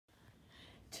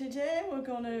Today we're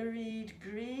going to read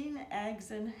Green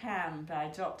Eggs and Ham by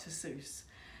Dr. Seuss.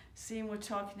 Seeing we're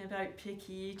talking about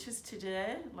picky eaters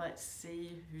today, let's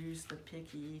see who's the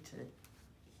picky eater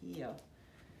here.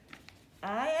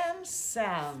 I am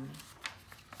Sam.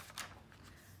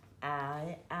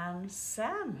 I am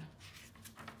Sam.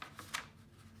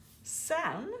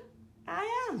 Sam,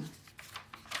 I am.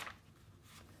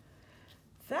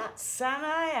 That Sam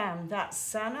I am, that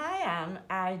Sam I am,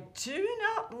 I do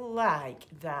not like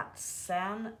that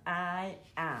Sam I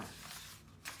am.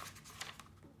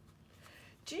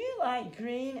 Do you like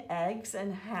green eggs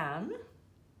and ham?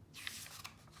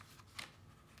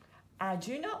 I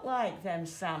do not like them,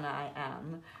 Sam I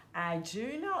am. I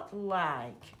do not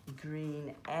like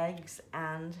green eggs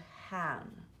and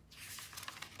ham.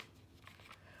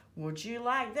 Would you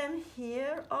like them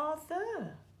here or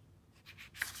there?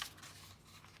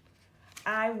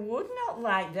 I would not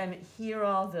like them here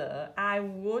or there. I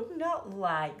would not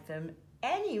like them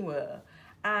anywhere.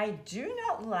 I do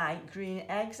not like green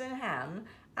eggs and ham.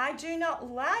 I do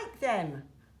not like them,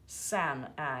 Sam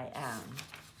I am.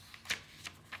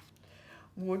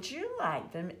 Would you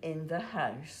like them in the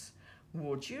house?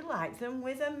 Would you like them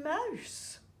with a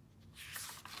mouse?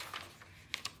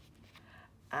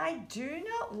 I do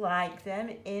not like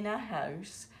them in a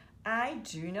house. I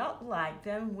do not like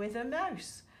them with a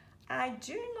mouse. I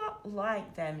do not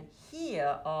like them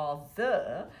here or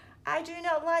there. I do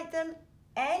not like them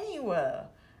anywhere.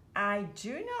 I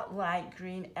do not like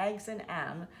green eggs and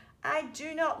ham. I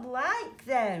do not like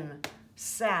them,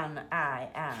 Sam I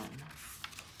am.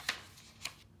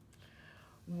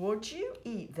 Would you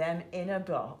eat them in a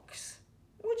box?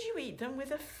 Would you eat them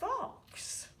with a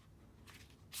fox?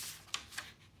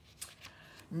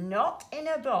 Not in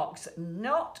a box,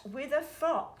 not with a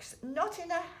fox, not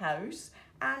in a house,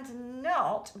 and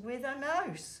not with a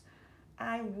mouse.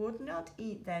 I would not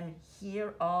eat them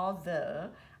here or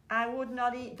there. I would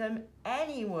not eat them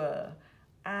anywhere.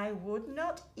 I would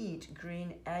not eat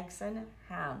green eggs and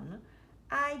ham.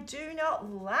 I do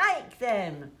not like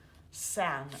them,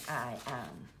 Sam I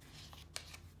am.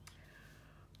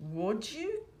 Would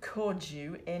you, could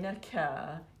you in a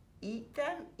car? Eat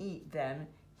them,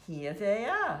 here they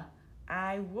are.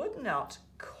 I would not,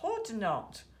 could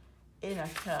not in a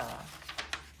car.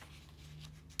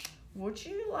 Would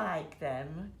you like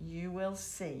them? You will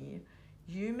see.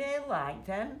 You may like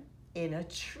them in a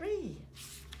tree.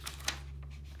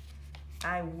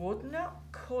 I would not,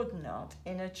 could not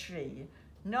in a tree,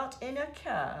 not in a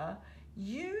car.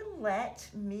 You let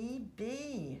me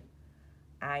be.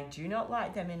 I do not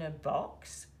like them in a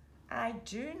box. I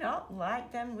do not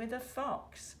like them with a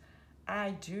fox.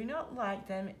 I do not like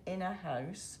them in a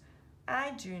house.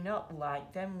 I do not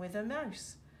like them with a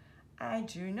mouse. I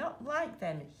do not like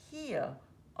them here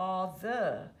or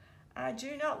there. I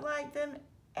do not like them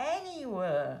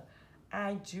anywhere.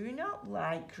 I do not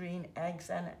like green eggs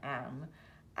and ham.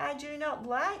 I do not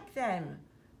like them,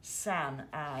 Sam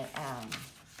I am.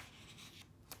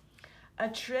 A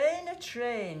train, a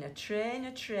train, a train,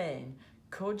 a train.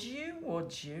 Could you,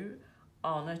 would you,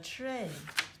 on a train?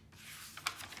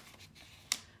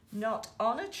 Not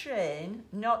on a train,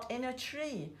 not in a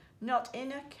tree, not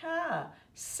in a car.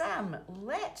 Sam,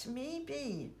 let me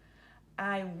be.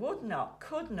 I would not,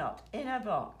 could not in a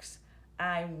box.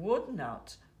 I would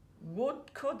not,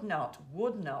 could not,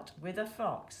 would not with a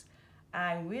fox.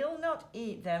 I will not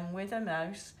eat them with a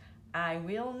mouse. I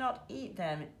will not eat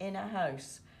them in a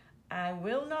house. I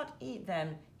will not eat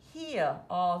them here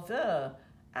or there.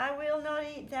 I will not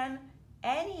eat them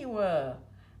anywhere.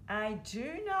 I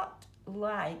do not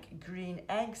like green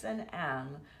eggs and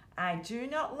ham. I do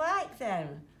not like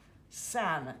them,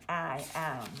 Sam I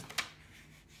am.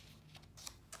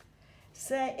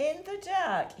 Say in the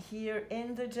dark, here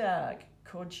in the dark.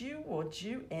 Could you, would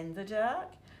you in the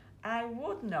dark? I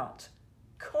would not,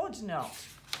 could not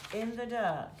in the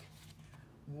dark.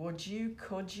 Would you,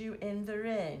 could you in the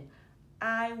rain?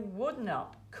 I would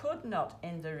not, could not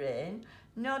in the rain.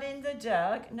 Not in the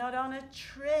dark, not on a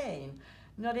train.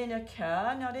 Not in a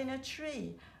car, not in a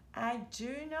tree. I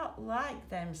do not like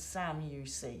them, Sam, you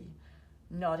see.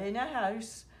 Not in a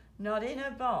house, not in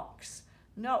a box,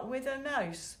 not with a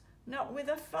mouse, not with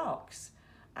a fox.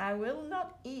 I will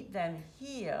not eat them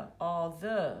here or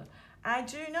there. I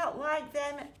do not like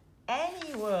them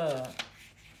anywhere.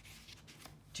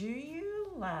 Do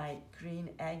you like green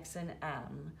eggs and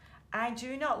ham? I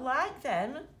do not like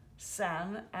them,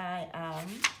 Sam I am.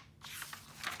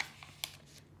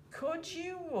 Could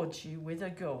you, would you with a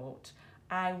goat?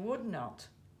 I would not,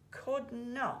 could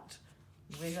not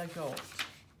with a goat.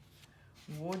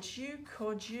 Would you,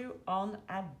 could you on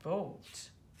a boat?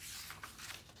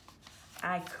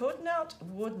 I could not,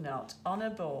 would not, on a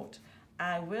boat.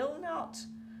 I will not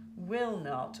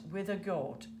with a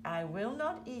goat. I will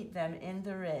not eat them in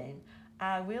the rain.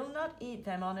 I will not eat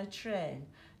them on a train.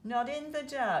 Not in the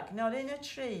dark, not in a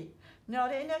tree,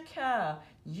 not in a car.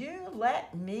 You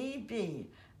let me be.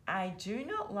 I do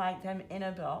not like them in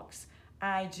a box.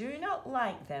 I do not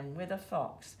like them with a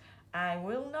fox. I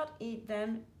will not eat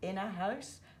them in a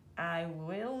house. I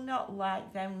will not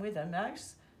like them with a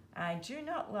mouse. I do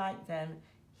not like them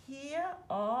here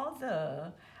or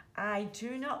there. I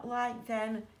do not like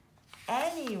them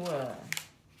anywhere.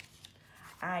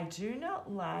 I do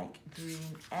not like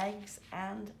green eggs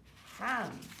and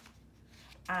ham.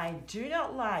 I do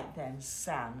not like them,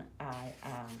 Sam, I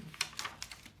am.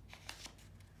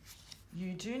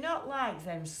 You do not like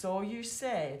them, so you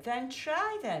say. Then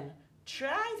try them,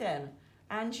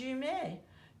 and you may.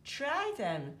 Try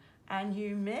them, and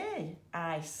you may,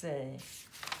 I say.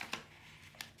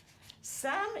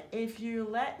 Sam, if you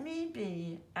let me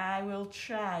be, I will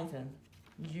try them.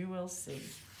 You will see.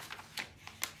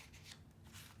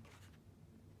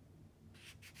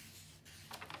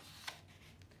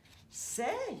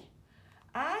 Say,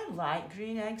 I like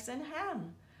green eggs and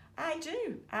ham. I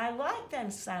do. I like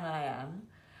them, Sam, I am.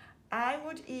 I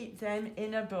would eat them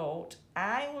in a boat.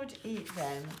 I would eat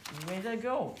them with a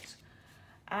goat.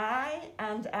 I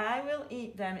will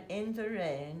eat them in the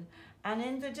rain and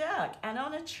in the dark and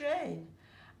on a train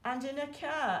and in a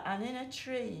car and in a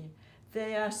tree.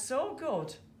 They are so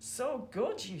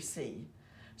good, you see.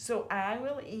 So I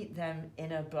will eat them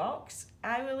in a box.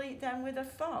 I will eat them with a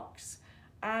fox.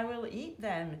 I will eat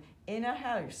them in a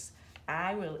house.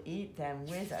 I will eat them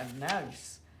with a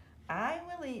mouse. I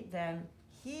will eat them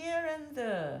here and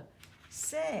there.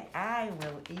 Say, I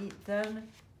will eat them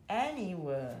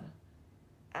anywhere.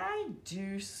 I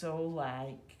do so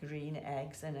like green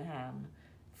eggs and ham.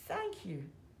 Thank you,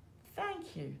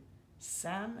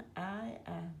 Sam, I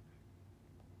am.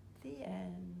 The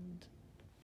end.